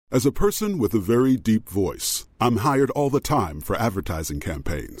As a person with a very deep voice, I'm hired all the time for advertising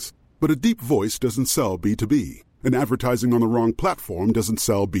campaigns. But a deep voice doesn't sell B2B, and advertising on the wrong platform doesn't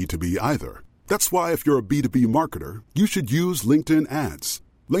sell B2B either. That's why if you're a B2B marketer, you should use LinkedIn ads.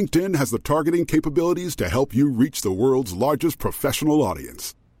 LinkedIn has the targeting capabilities to help you reach the world's largest professional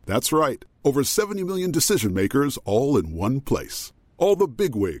audience. That's right, over 70 million decision makers all in one place. All the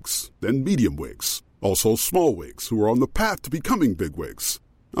big wigs, then medium wigs, also small wigs who are on the path to becoming big wigs.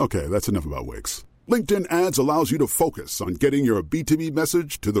 Okay, that's enough about wigs. LinkedIn ads allows you to focus on getting your B2B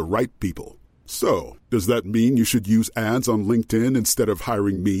message to the right people. So, does that mean you should use ads on LinkedIn instead of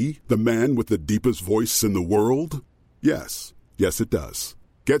hiring me, the man with the deepest voice in the world? Yes. Yes, it does.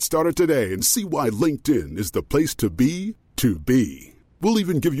 Get started today and see why LinkedIn is the place to be to be. We'll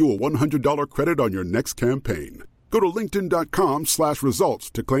even give you a $100 credit on your next campaign. Go to linkedin.com/results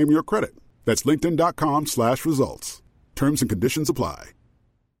to claim your credit. That's linkedin.com/results. Terms and conditions apply.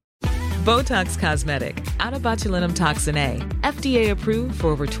 Botox Cosmetic, out of botulinum toxin A, FDA approved for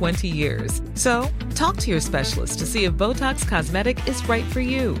over 20 years. So, talk to your specialist to see if Botox Cosmetic is right for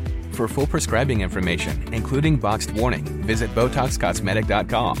you. For full prescribing information, including boxed warning, visit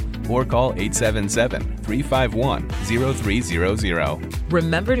BotoxCosmetic.com or call 877-351-0300.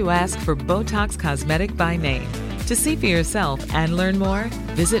 Remember to ask for Botox Cosmetic by name. To see for yourself and learn more,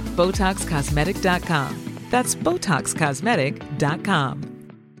 visit BotoxCosmetic.com. That's BotoxCosmetic.com.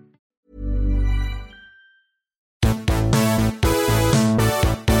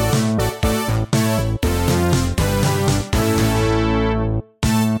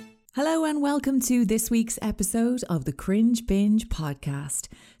 Hello and welcome to this week's episode of the Cringe Binge podcast.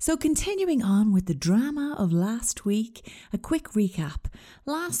 So continuing on with the drama of last week, a quick recap.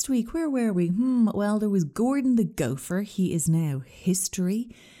 Last week, where were we? Well, there was Gordon the Gopher. He is now history.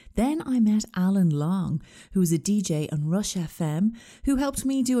 Then I met Alan Long, who was a DJ on Rush FM, who helped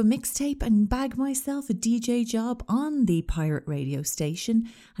me do a mixtape and bag myself a DJ job on the pirate radio station.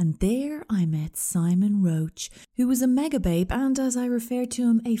 And there I met Simon Roach, who was a mega babe and, as I referred to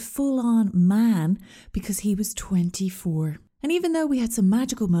him, a full-on man because he was 24. And even though we had some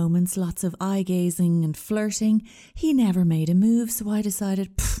magical moments, lots of eye-gazing and flirting, he never made a move, so I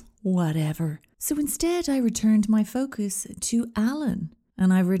decided, whatever. So instead I returned my focus to Alan.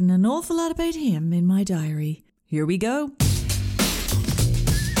 And I've written an awful lot about him in my diary. Here we go.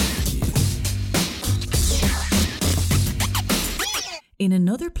 In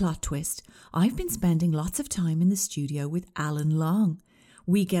another plot twist, I've been spending lots of time in the studio with Alan Long.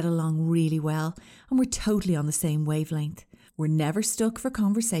 We get along really well and we're totally on the same wavelength. We're never stuck for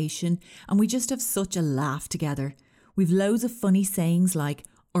conversation and we just have such a laugh together. We've loads of funny sayings like,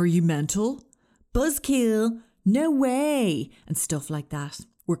 "Are you mental?" "Buzzkill," "No way," and stuff like that.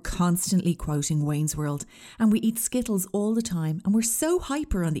 We're constantly quoting Wayne's World and we eat Skittles all the time and we're so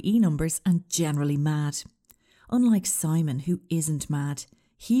hyper on the E-numbers and generally mad. Unlike Simon, who isn't mad,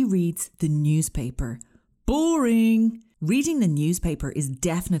 he reads the newspaper. Boring! Reading the newspaper is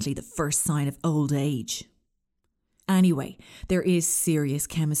definitely the first sign of old age. Anyway, there is serious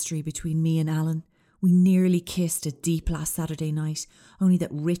chemistry between me and Alan. We nearly kissed at Deep last Saturday night, only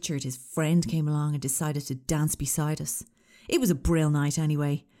that Richard, his friend, came along and decided to dance beside us. It was a brill night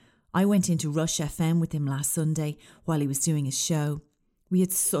anyway. I went into Rush FM with him last Sunday while he was doing his show. We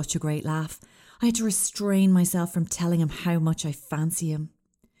had such a great laugh. I had to restrain myself from telling him how much I fancy him.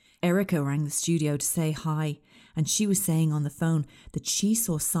 Erica rang the studio to say hi, and she was saying on the phone that she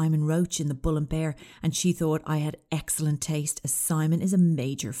saw Simon Roach in the Bull and Bear and she thought I had excellent taste, as Simon is a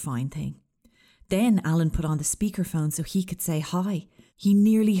major fine thing. Then Alan put on the speakerphone so he could say hi. He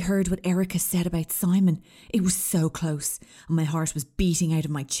nearly heard what Erica said about Simon. It was so close, and my heart was beating out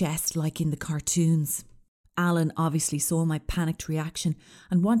of my chest like in the cartoons. Alan obviously saw my panicked reaction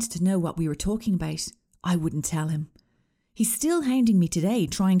and wanted to know what we were talking about. I wouldn't tell him. He's still hounding me today,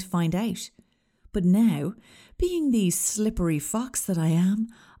 trying to find out. But now, being the slippery fox that I am,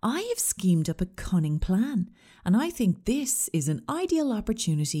 I have schemed up a cunning plan, and I think this is an ideal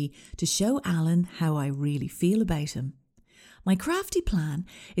opportunity to show Alan how I really feel about him. My crafty plan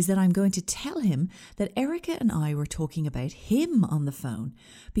is that I'm going to tell him that Erica and I were talking about him on the phone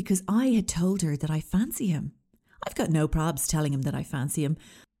because I had told her that I fancy him. I've got no probs telling him that I fancy him.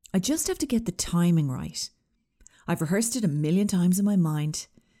 I just have to get the timing right. I've rehearsed it 1,000,000 times in my mind.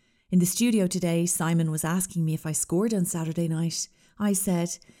 In the studio today, Simon was asking me if I scored on Saturday night. I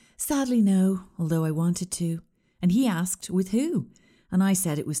said, sadly no, although I wanted to. And he asked, with who? And I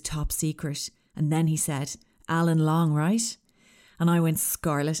said it was top secret. And then he said, Alan Long, right? And I went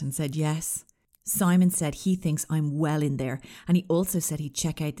scarlet and said yes. Simon said he thinks I'm well in there, and he also said he'd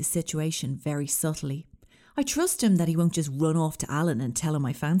check out the situation very subtly. I I trust him that he won't just run off to Alan and tell him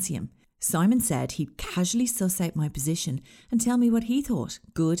I fancy him. Simon said he'd casually suss out my position and tell me what he thought,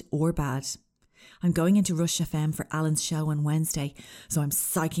 good or bad. I'm going into Rush FM for Alan's show on Wednesday, so I'm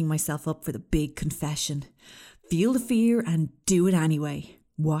psyching myself up for the big confession. Feel the fear and do it anyway.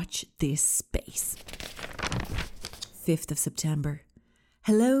 Watch this space. 5th of September.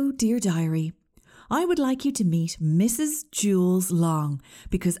 Hello, dear diary. I would like you to meet Mrs. Jules Long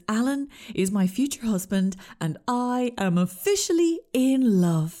because Alan is my future husband and I am officially in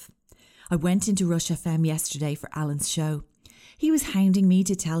love. I went into Rush FM yesterday for Alan's show. He was hounding me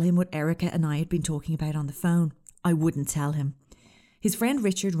to tell him what Erica and I had been talking about on the phone. I wouldn't tell him. His friend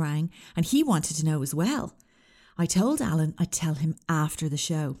Richard rang and he wanted to know as well. I told Alan I'd tell him after the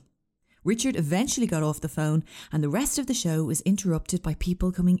show. Richard eventually got off the phone and the rest of the show was interrupted by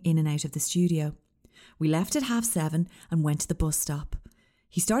people coming in and out of the studio. We left at 7:30 and went to the bus stop.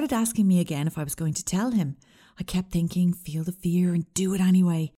 He started asking me again if I was going to tell him. I kept thinking, feel the fear and do it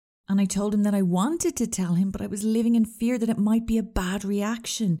anyway. And I told him that I wanted to tell him, but I was living in fear that it might be a bad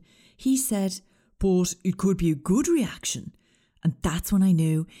reaction. He said, but it could be a good reaction. And that's when I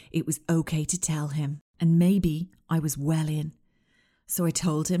knew it was okay to tell him. And maybe I was well in. So I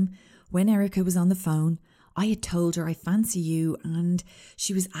told him when Erica was on the phone, I had told her I fancy you and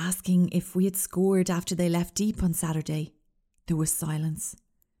she was asking if we had scored after they left deep on Saturday. There was silence.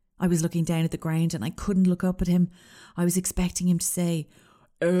 I was looking down at the ground and I couldn't look up at him. I was expecting him to say,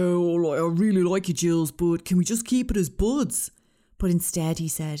 oh, I really like you, Jules, but can we just keep it as buds? But instead he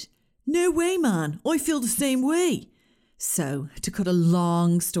said, no way, man, I feel the same way. So, to cut a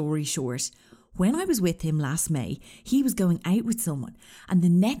long story short, when I was with him last May, he was going out with someone and the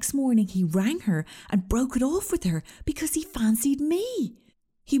next morning he rang her and broke it off with her because he fancied me.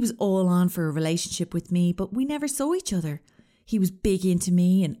 He was all on for a relationship with me, but we never saw each other. He was big into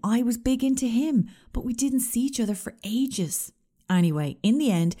me and I was big into him, but we didn't see each other for ages. Anyway, in the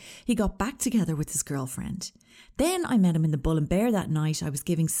end, he got back together with his girlfriend. Then I met him in the Bull and Bear that night. I was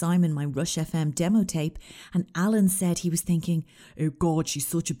giving Simon my Rush FM demo tape and Alan said he was thinking, oh God, she's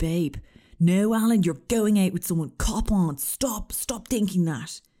such a babe. No, Alan, you're going out with someone. Cop on. Stop thinking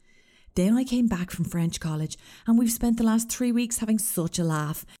that. Then I came back from French college and we've spent the last 3 weeks having such a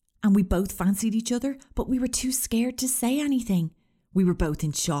laugh. And we both fancied each other, but we were too scared to say anything. We were both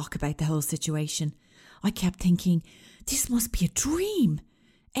in shock about the whole situation. I kept thinking, this must be a dream.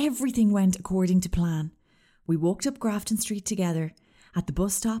 Everything went according to plan. We walked up Grafton Street together. At the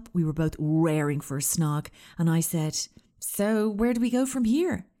bus stop, we were both raring for a snog. And I said, so where do we go from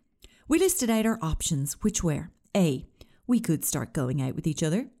here? We listed out our options, which were A, we could start going out with each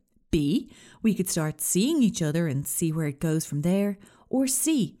other. B, we could start seeing each other and see where it goes from there. Or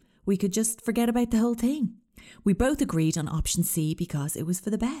C, we could just forget about the whole thing. We both agreed on option C because it was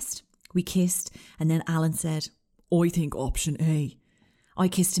for the best. We kissed and then Alan said, I think option A. I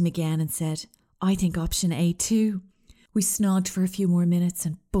kissed him again and said, I think option A too. We snogged for a few more minutes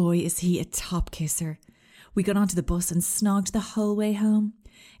and boy is he a top kisser. We got onto the bus and snogged the whole way home.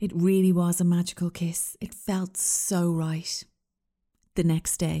 It really was a magical kiss. It felt so right. The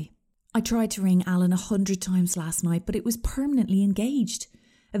next day, I tried to ring Alan 100 times last night, but it was permanently engaged.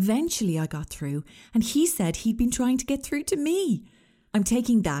 Eventually I got through and he said he'd been trying to get through to me. I'm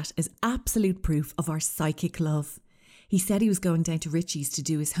taking that as absolute proof of our psychic love. He said he was going down to Richie's to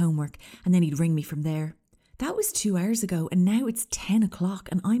do his homework and then he'd ring me from there. That was 2 hours ago and now it's 10 o'clock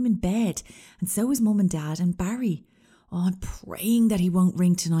and I'm in bed and so is Mum and Dad and Barry. Oh, I'm praying that he won't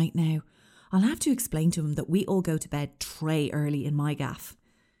ring tonight now. I'll have to explain to him that we all go to bed tray early in my gaff.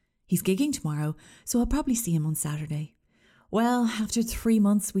 He's gigging tomorrow, so I'll probably see him on Saturday. Well, after 3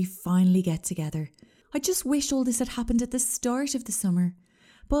 months, we finally get together. I just wish all this had happened at the start of the summer.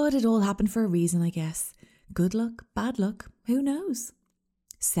 But it all happened for a reason, I guess. Good luck, bad luck, who knows?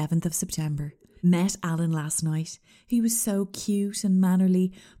 7th of September. Met Alan last night. He was so cute and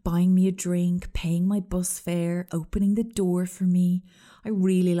mannerly, buying me a drink, paying my bus fare, opening the door for me. I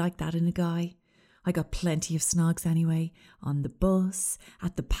really like that in a guy. I got plenty of snogs anyway, on the bus,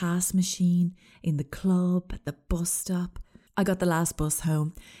 at the pass machine, in the club, at the bus stop. I got the last bus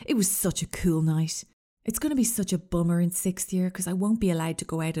home. It was such a cool night. It's going to be such a bummer in 6th year because I won't be allowed to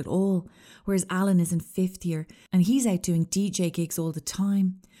go out at all, whereas Alan is in 5th year and he's out doing DJ gigs all the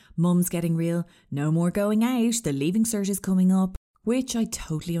time. Mum's getting real, no more going out, the leaving cert is coming up, which I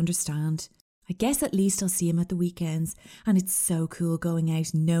totally understand. I guess at least I'll see him at the weekends and it's so cool going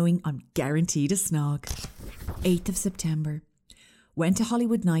out knowing I'm guaranteed a snog. 8th of September. Went to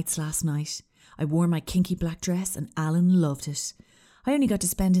Hollywood Nights last night. I wore my kinky black dress and Alan loved it. I only got to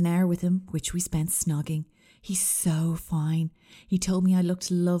spend an hour with him, which we spent snogging. He's so fine. He told me I looked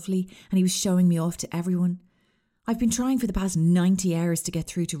lovely and he was showing me off to everyone. I've been trying for the past 90 hours to get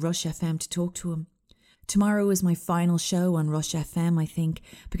through to Rush FM to talk to him. Tomorrow is my final show on Rush FM, I think,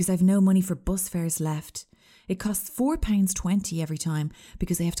 because I've no money for bus fares left. It costs £4.20 every time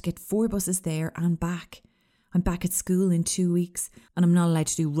because I have to get 4 buses there and back. I'm back at school in 2 weeks and I'm not allowed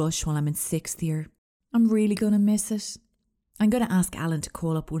to do Rush while I'm in 6th year. I'm really going to miss it. I'm going to ask Alan to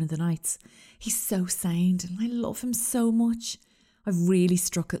call up one of the nights. He's so sound and I love him so much. I've really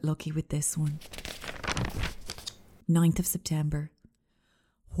struck it lucky with this one. 9th of September.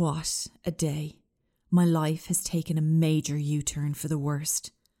 What a day. My life has taken a major U-turn for the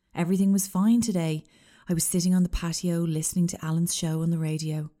worst. Everything was fine today. I was sitting on the patio listening to Alan's show on the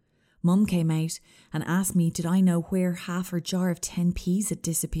radio. Mum came out and asked me did I know where half her jar of 10p's had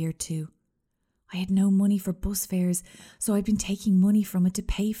disappeared to. I had no money for bus fares, so I'd been taking money from it to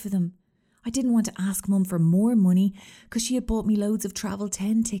pay for them. I didn't want to ask Mum for more money because she had bought me loads of Travel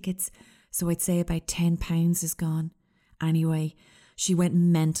 10 tickets, so I'd say about £10 is gone. Anyway, she went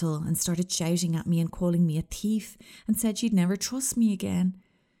mental and started shouting at me and calling me a thief and said she'd never trust me again.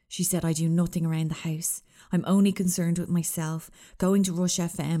 She said I do nothing around the house. I'm only concerned with myself, going to Rush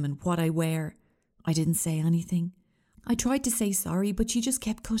FM and what I wear. I didn't say anything. I tried to say sorry, but she just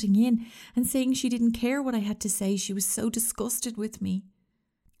kept cutting in and saying she didn't care what I had to say. She was so disgusted with me.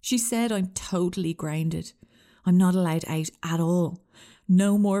 She said I'm totally grounded. I'm not allowed out at all.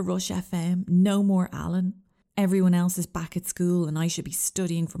 No more Rush FM, no more Alan. Everyone else is back at school and I should be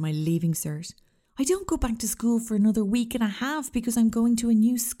studying for my leaving cert. I don't go back to school for another week and a half because I'm going to a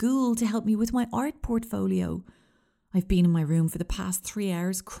new school to help me with my art portfolio. I've been in my room for the past 3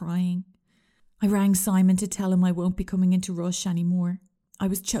 hours crying. I rang Simon to tell him I won't be coming into Rush anymore. I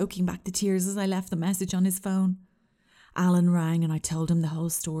was choking back the tears as I left the message on his phone. Alan rang and I told him the whole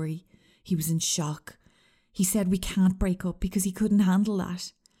story. He was in shock. He said we can't break up because he couldn't handle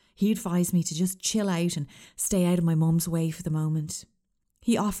that. He advised me to just chill out and stay out of my mum's way for the moment.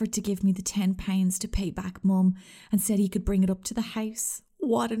 He offered to give me the £10 to pay back Mum and said he could bring it up to the house.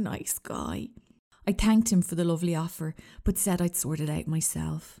 What a nice guy. I thanked him for the lovely offer, but said I'd sort it out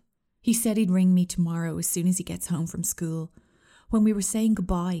myself. He said he'd ring me tomorrow as soon as he gets home from school. When we were saying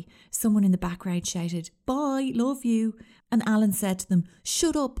goodbye, someone in the background shouted, "Bye, love you." And Alan said to them,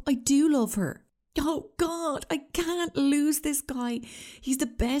 "Shut up, I do love her." Oh God, I can't lose this guy. He's the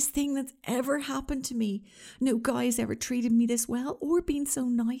best thing that's ever happened to me. No guy has ever treated me this well or been so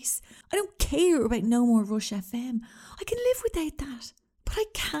nice. I don't care about no more Rush FM. I can live without that, but I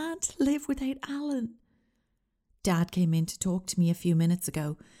can't live without Alan. Dad came in to talk to me a few minutes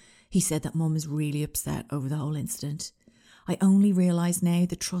ago. He said that Mum is really upset over the whole incident. I only realise now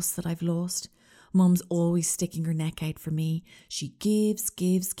the trust that I've lost. Mum's always sticking her neck out for me. She gives,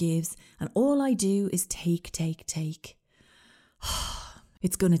 and all I do is take.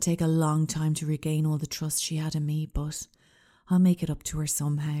 It's going to take a long time to regain all the trust she had in me, but I'll make it up to her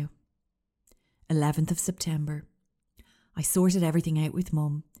somehow. 11th of September. I sorted everything out with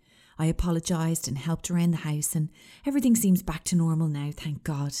Mum. I apologised and helped around the house and everything seems back to normal now, thank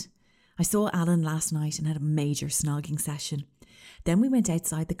God. I saw Alan last night and had a major snogging session. Then we went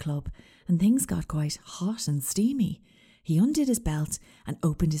outside the club and things got quite hot and steamy. He undid his belt and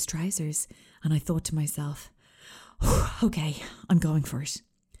opened his trousers and I thought to myself, okay, I'm going for it.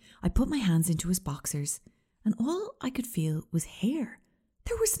 I put my hands into his boxers and all I could feel was hair.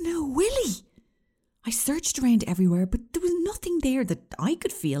 There was no willy. I searched around everywhere but there was nothing there that I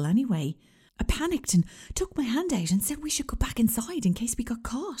could feel anyway. I panicked and took my hand out and said we should go back inside in case we got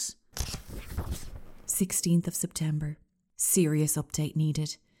caught. 16th of September. Serious update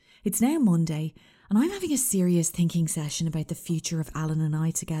needed. It's now Monday and I'm having a serious thinking session about the future of Alan and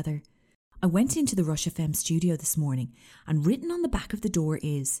I together. I went into the Rush FM studio this morning and written on the back of the door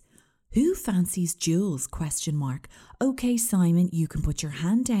is, "Who fancies Jules? ? Okay, Simon, you can put your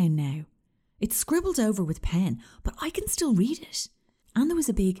hand down now." It's scribbled over with pen, but I can still read it. And there was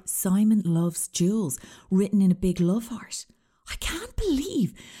a big "Simon loves Jules" written in a big love heart. I can't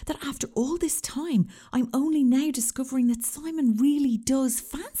believe that after all this time, I'm only now discovering that Simon really does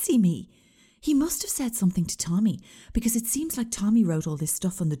fancy me. He must have said something to Tommy because it seems like Tommy wrote all this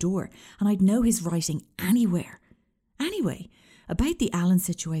stuff on the door and I'd know his writing anywhere. Anyway, about the Alan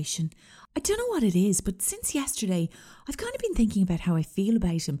situation, I don't know what it is, but since yesterday, I've kind of been thinking about how I feel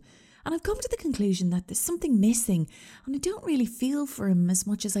about him and I've come to the conclusion that there's something missing and I don't really feel for him as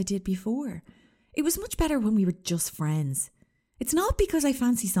much as I did before. It was much better when we were just friends. It's not because I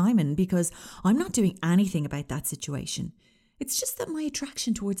fancy Simon, because I'm not doing anything about that situation. It's just that my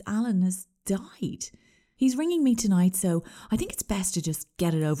attraction towards Alan has died. He's ringing me tonight, so I think it's best to just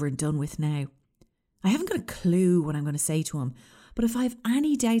get it over and done with now. I haven't got a clue what I'm going to say to him, but But if I have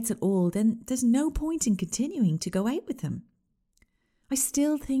any doubts at all, then there's no point in continuing to go out with him. I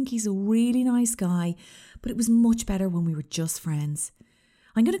still think he's a really nice guy, but it was much better when we were just friends.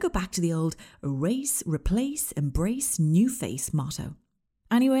 I'm going to go back to the old erase, replace, embrace, new face motto.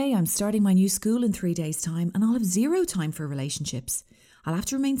 Anyway, I'm starting my new school in 3 days' time and I'll have zero time for relationships. I'll have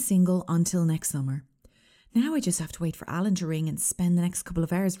to remain single until next summer. Now I just have to wait for Alan to ring and spend the next couple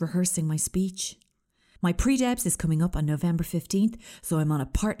of hours rehearsing my speech. My pre-debs is coming up on November 15th, so I'm on a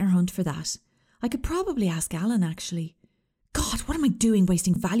partner hunt for that. I could probably ask Alan, actually. God, what am I doing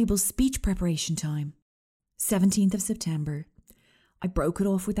wasting valuable speech preparation time? 17th of September. I broke it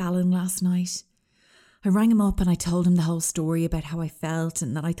off with Alan last night. I rang him up and I told him the whole story about how I felt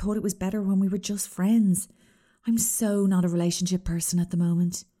and that I thought it was better when we were just friends. I'm so not a relationship person at the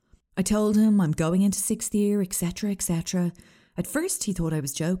moment. I told him I'm going into 6th year, etc., etc. At first he thought I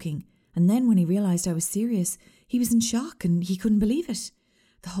was joking, and then when he realised I was serious, he was in shock and he couldn't believe it.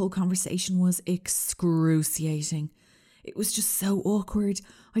 The whole conversation was excruciating. It was just so awkward.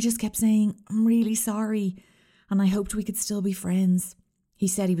 I just kept saying, I'm really sorry, and I hoped we could still be friends. He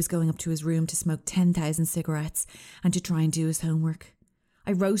said he was going up to his room to smoke 10,000 cigarettes and to try and do his homework.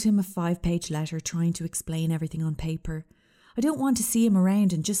 I wrote him a 5-page letter trying to explain everything on paper. I don't want to see him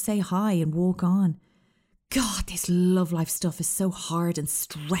around and just say hi and walk on. God, this love life stuff is so hard and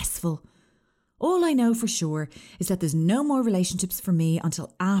stressful. All I know for sure is that there's no more relationships for me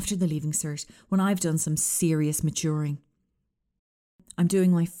until after the Leaving Cert, when I've done some serious maturing. I'm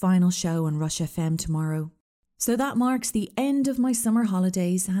doing my final show on Rush FM tomorrow. So that marks the end of my summer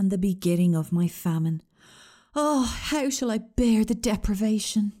holidays and the beginning of my famine. Oh, how shall I bear the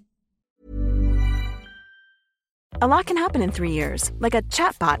deprivation? A lot can happen in 3 years, like a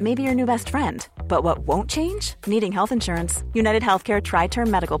chatbot may be your new best friend. But what won't change? Needing health insurance. United Healthcare Tri-Term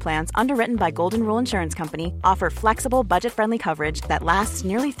Medical Plans, underwritten by Golden Rule Insurance Company, offer flexible, budget-friendly coverage that lasts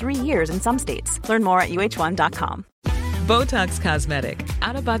nearly 3 years in some states. Learn more at uh1.com. Botox Cosmetic,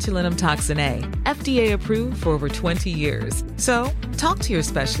 out of botulinum toxin A, FDA approved for over 20 years. So, talk to your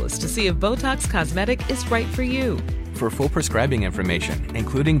specialist to see if Botox Cosmetic is right for you. For full prescribing information,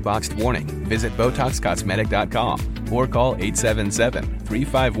 including boxed warning, visit BotoxCosmetic.com or call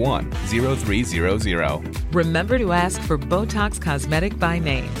 877-351-0300. Remember to ask for Botox Cosmetic by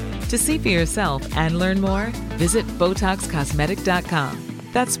name. To see for yourself and learn more, visit BotoxCosmetic.com.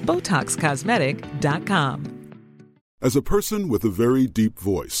 That's BotoxCosmetic.com. As a person with a very deep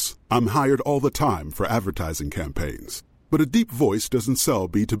voice, I'm hired all the time for advertising campaigns. But a deep voice doesn't sell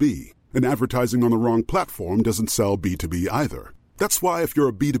B2B. And advertising on the wrong platform doesn't sell B2B either. That's why if you're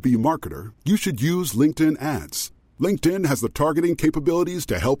a B2B marketer, you should use LinkedIn ads. LinkedIn has the targeting capabilities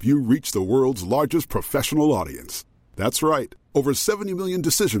to help you reach the world's largest professional audience. That's right, over 70 million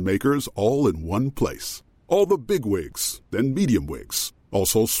decision makers all in one place. All the big wigs, then medium wigs.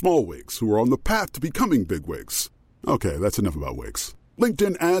 Also small wigs who are on the path to becoming big wigs. Okay, that's enough about wigs.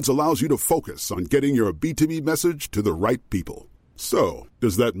 LinkedIn ads allows you to focus on getting your B2B message to the right people. So,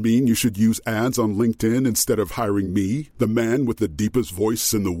 does that mean you should use ads on LinkedIn instead of hiring me, the man with the deepest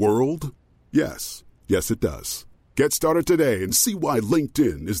voice in the world? Yes. Yes, it does. Get started today and see why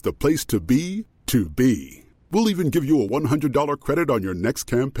LinkedIn is the place to be to be. We'll even give you a $100 credit on your next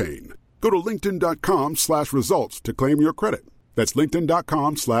campaign. Go to linkedin.com/results to claim your credit. That's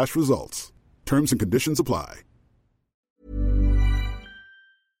linkedin.com/results. Terms and conditions apply.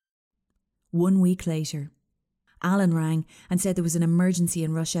 1 week later. Alan rang and said there was an emergency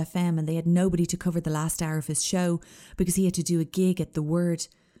in Rush FM and they had nobody to cover the last hour of his show because he had to do a gig at The Word.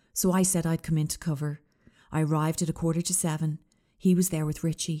 So I said I'd come in to cover. I arrived at 7:15. He was there with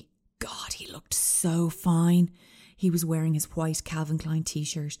Richie. God, he looked so fine. He was wearing his white Calvin Klein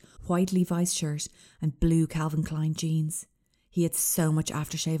t-shirt, white Levi's shirt and blue Calvin Klein jeans. He had so much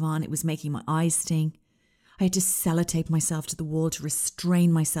aftershave on, it was making my eyes sting. I had to sellotape myself to the wall to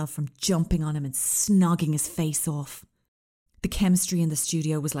restrain myself from jumping on him and snogging his face off. The chemistry in the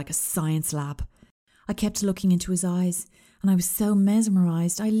studio was like a science lab. I kept looking into his eyes and I was so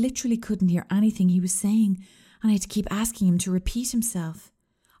mesmerised I literally couldn't hear anything he was saying and I had to keep asking him to repeat himself.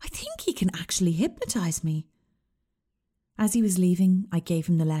 I think he can actually hypnotise me. As he was leaving, I gave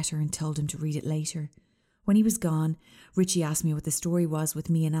him the letter and told him to read it later. When he was gone, Richie asked me what the story was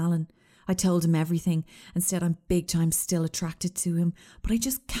with me and Alan. I told him everything and said I'm big time still attracted to him, but I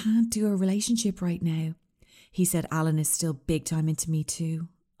just can't do a relationship right now. He said Alan is still big time into me too.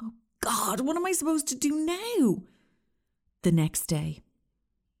 Oh God, what am I supposed to do now? The next day.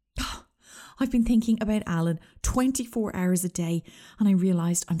 I've been thinking about Alan 24 hours a day and I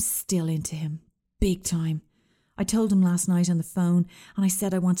realised I'm still into him. Big time. I told him last night on the phone and I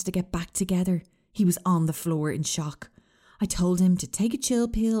said I wanted to get back together. He was on the floor in shock. I told him to take a chill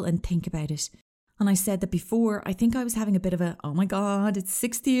pill and think about it. And I said that before, I think I was having a bit of a, oh my God, it's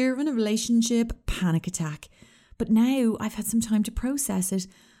 6th year in a relationship, panic attack. But now I've had some time to process it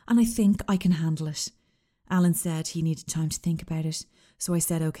and I think I can handle it. Alan said he needed time to think about it. So I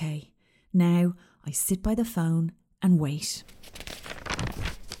said, okay. Now I sit by the phone and wait.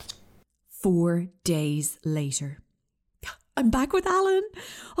 4 days later. I'm back with Alan.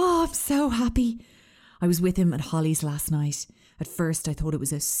 Oh, I'm so happy. I was with him at Holly's last night. At first I thought it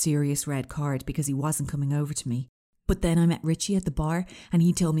was a serious red card because he wasn't coming over to me. But then I met Richie at the bar and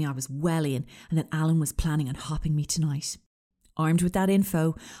he told me I was well in and that Alan was planning on hopping me tonight. Armed with that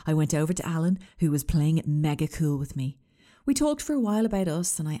info, I went over to Alan, who was playing it mega cool with me. We talked for a while about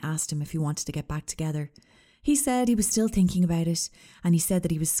us and I asked him if he wanted to get back together. He said he was still thinking about it and he said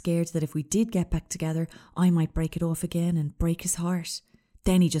that he was scared that if we did get back together, I might break it off again and break his heart.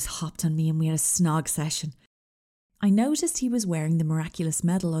 Then he just hopped on me and we had a snog session. I noticed he was wearing the miraculous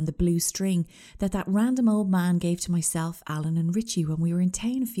medal on the blue string that random old man gave to myself, Alan and Richie when we were in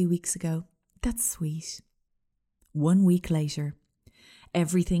town a few weeks ago. That's sweet. 1 week later.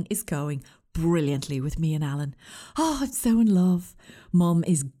 Everything is going brilliantly with me and Alan. Oh, I'm so in love. Mum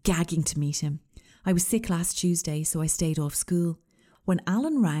is gagging to meet him. I was sick last Tuesday, so I stayed off school. When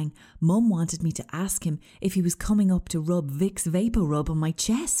Alan rang, Mum wanted me to ask him if he was coming up to rub Vicks Vapor Rub on my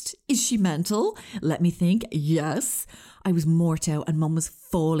chest. Is she mental? Let me think. Yes. I was morto and Mum was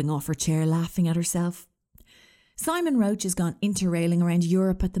falling off her chair laughing at herself. Simon Roach has gone interrailing around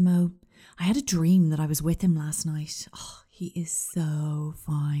Europe at the Mo. I had a dream that I was with him last night. Oh, he is so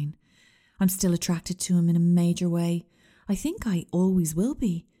fine. I'm still attracted to him in a major way. I think I always will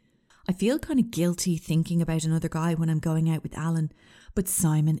be. I feel kind of guilty thinking about another guy when I'm going out with Alan, but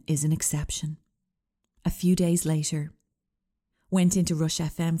Simon is an exception. A few days later. Went into Rush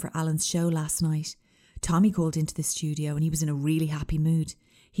FM for Alan's show last night. Tommy called into the studio and he was in a really happy mood.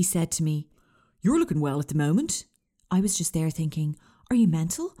 He said to me, "You're looking well at the moment." I was just there thinking, are you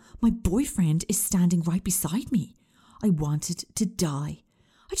mental? My boyfriend is standing right beside me. I wanted to die.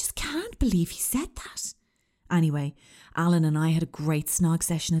 I just can't believe he said that. Anyway, Alan and I had a great snog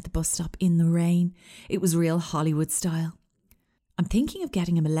session at the bus stop in the rain. It was real Hollywood style. I'm thinking of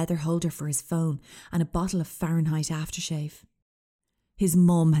getting him a leather holder for his phone and a bottle of Fahrenheit aftershave. His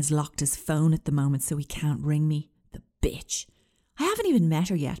mum has locked his phone at the moment so he can't ring me. The bitch. I haven't even met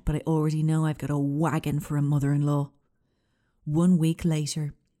her yet, but I already know I've got a wagon for a mother-in-law. 1 week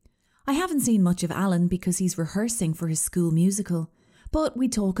later. I haven't seen much of Alan because he's rehearsing for his school musical, but we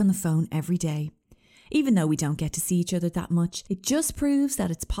talk on the phone every day. Even though we don't get to see each other that much, it just proves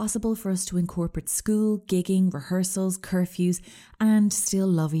that it's possible for us to incorporate school, gigging, rehearsals, curfews, and still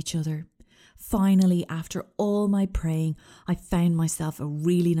love each other. Finally, after all my praying, I found myself a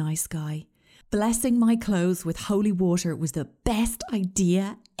really nice guy. Blessing my clothes with holy water was the best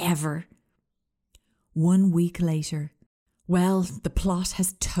idea ever. 1 week later. Well, the plot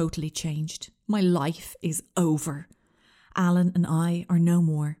has totally changed. My life is over. Alan and I are no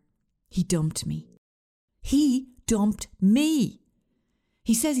more. He dumped me. He dumped me.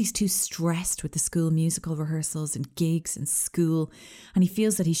 He says he's too stressed with the school musical rehearsals and gigs and school, and he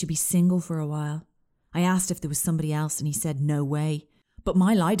feels that he should be single for a while. I asked if there was somebody else and he said no way. But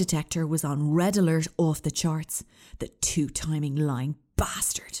my lie detector was on red alert off the charts. The two-timing lying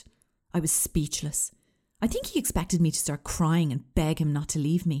bastard. I was speechless. I think he expected me to start crying and beg him not to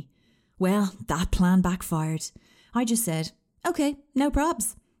leave me. Well, that plan backfired. I just said, okay, no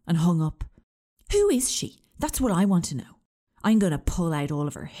probs, and hung up. Who is she? That's what I want to know. I'm going to pull out all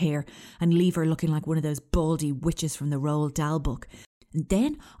of her hair and leave her looking like one of those baldy witches from the Roald Dahl book. And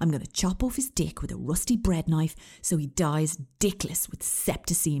then I'm going to chop off his dick with a rusty bread knife so he dies dickless with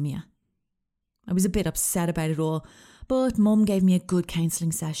septicemia. I was a bit upset about it all, but Mum gave me a good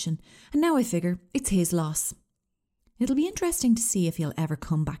counselling session, and now I figure it's his loss. It'll be interesting to see if he'll ever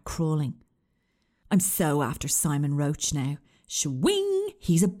come back crawling. I'm so after Simon Roach now. Swing!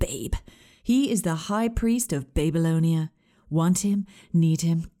 He's a babe. He is the high priest of Babylonia. Want him, need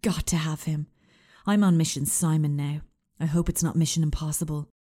him, got to have him. I'm on Mission Simon now. I hope it's not Mission Impossible.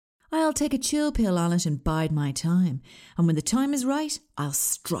 I'll take a chill pill on it and bide my time, and when the time is right, I'll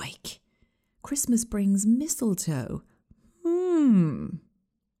strike. Christmas brings mistletoe.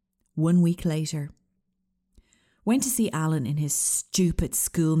 1 week later. Went to see Alan in his stupid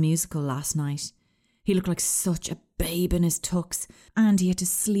school musical last night. He looked like such a babe in his tux, and he had to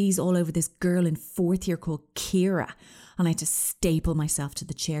sleaze all over this girl in 4th year called Kira, and I had to staple myself to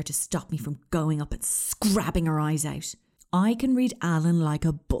the chair to stop me from going up and scrabbing her eyes out. I can read Alan like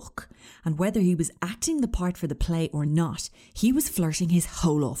a book, and whether he was acting the part for the play or not, he was flirting his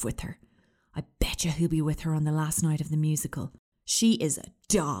hole off with her. I betcha he'll be with her on the last night of the musical. She is a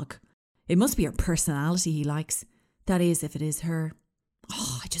dog. It must be her personality he likes. That is, if it is her.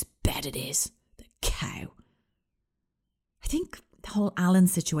 Oh, I just bet it is. The cow. I think the whole Alan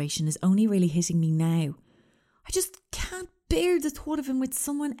situation is only really hitting me now. I just can't bear the thought of him with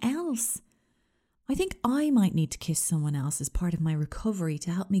someone else. I think I might need to kiss someone else as part of my recovery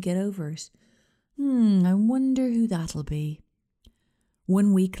to help me get over it. I wonder who that'll be.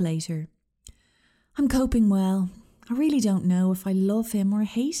 1 week later. I'm coping well. I really don't know if I love him or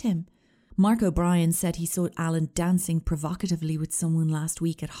hate him. Mark O'Brien said he saw Alan dancing provocatively with someone last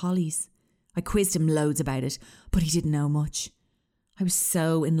week at Holly's. I quizzed him loads about it, but he didn't know much. I was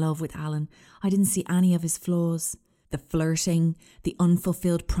so in love with Alan, I didn't see any of his flaws. The flirting, the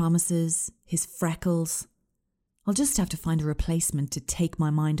unfulfilled promises, his freckles. I'll just have to find a replacement to take my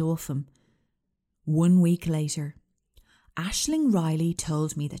mind off him. 1 week later. Aisling Riley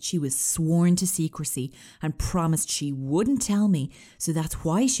told me that she was sworn to secrecy and promised she wouldn't tell me, so that's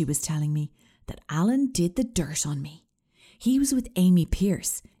why she was telling me that Alan did the dirt on me. He was with Amy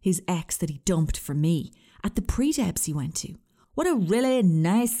Pearce, his ex that he dumped for me, at the pre-debs he went to. What a really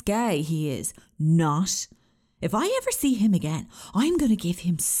nice guy he is. Not. If I ever see him again, I'm going to give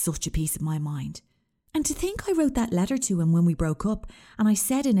him such a piece of my mind. And to think I wrote that letter to him when we broke up, and I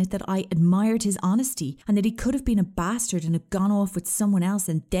said in it that I admired his honesty and that he could have been a bastard and had gone off with someone else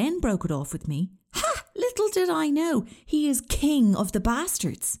and then broke it off with me. Ha! Little did I know, he is king of the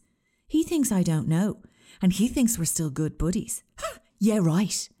bastards. He thinks I don't know, and he thinks we're still good buddies. Ha! Yeah,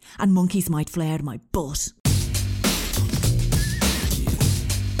 right. And monkeys might fly out of my butt.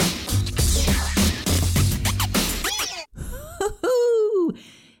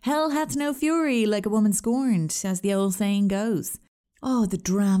 Hell hath no fury like a woman scorned, as the old saying goes. Oh, the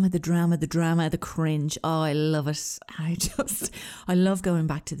drama, the cringe. Oh, I love it. I love going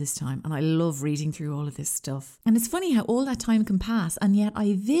back to this time, and I love reading through all of this stuff. And it's funny how all that time can pass, and yet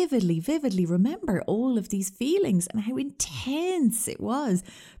I vividly remember all of these feelings and how intense it was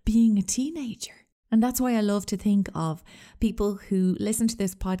being a teenager. And that's why I love to think of people who listen to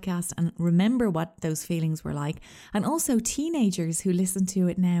this podcast and remember what those feelings were like. And also teenagers who listen to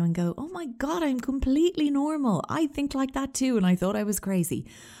it now and go, oh my God, I'm completely normal. I think like that too. And I thought I was crazy.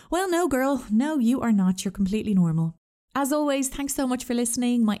 Well, no, girl. No, you are not. You're completely normal. As always, thanks so much for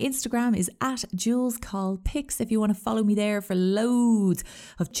listening. My Instagram is @JulesCallPics if you want to follow me there for loads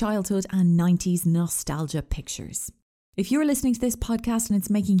of childhood and 90s nostalgia pictures. If you're listening to this podcast and it's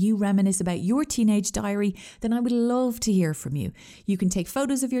making you reminisce about your teenage diary, then I would love to hear from you. You can take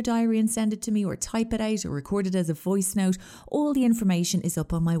photos of your diary and send it to me, or type it out or record it as a voice note. All the information is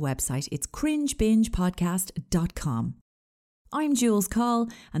up on my website. It's cringebingepodcast.com. I'm Jules Call,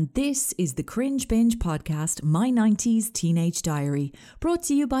 and this is the Cringe Binge Podcast, My 90s Teenage Diary, brought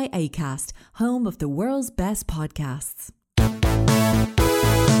to you by Acast, home of the world's best podcasts.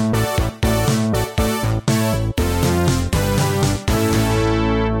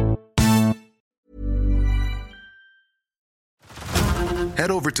 Head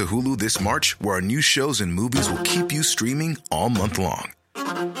over to Hulu this March, where our new shows and movies will keep you streaming all month long.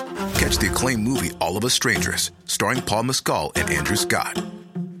 Catch the acclaimed movie All of Us Strangers, starring Paul Mescal and Andrew Scott.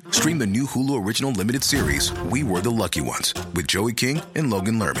 Stream the new Hulu original limited series We Were the Lucky Ones with Joey King and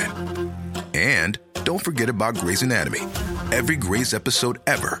Logan Lerman. And don't forget about Grey's Anatomy. Every Grey's episode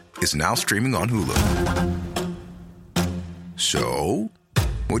ever is now streaming on Hulu. So,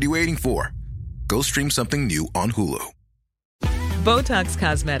 what are you waiting for? Go stream something new on Hulu. Botox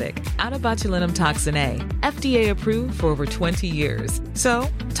Cosmetic, out of botulinum toxin A, FDA approved for over 20 years. So,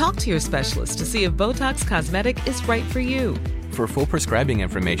 talk to your specialist to see if Botox Cosmetic is right for you. For full prescribing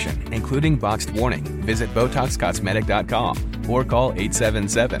information, including boxed warning, visit BotoxCosmetic.com or call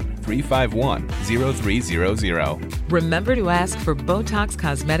 877-351-0300. Remember to ask for Botox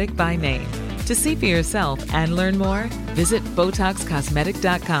Cosmetic by name. To see for yourself and learn more, visit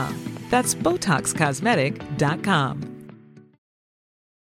BotoxCosmetic.com. That's BotoxCosmetic.com.